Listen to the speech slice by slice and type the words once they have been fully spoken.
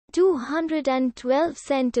212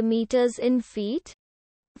 centimeters in feet?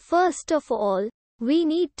 First of all, we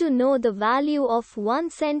need to know the value of 1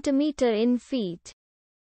 centimeter in feet.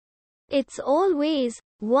 It's always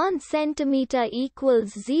 1 centimeter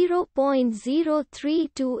equals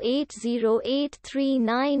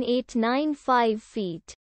 0.03280839895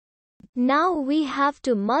 feet. Now we have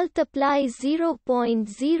to multiply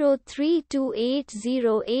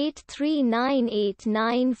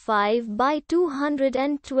 0.03280839895 by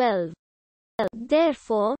 212.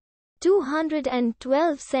 Therefore,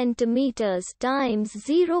 212 centimeters times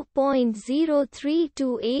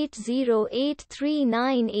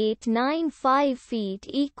 0.03280839895 feet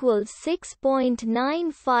equals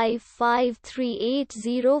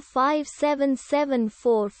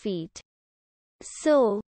 6.95538057774 feet.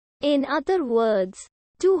 So, in other words,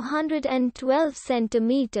 212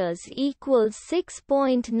 centimeters equals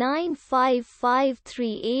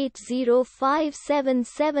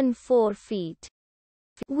 6.95538057774 feet.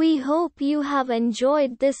 We hope you have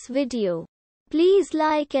enjoyed this video. Please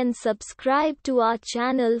like and subscribe to our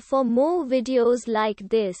channel for more videos like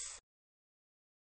this.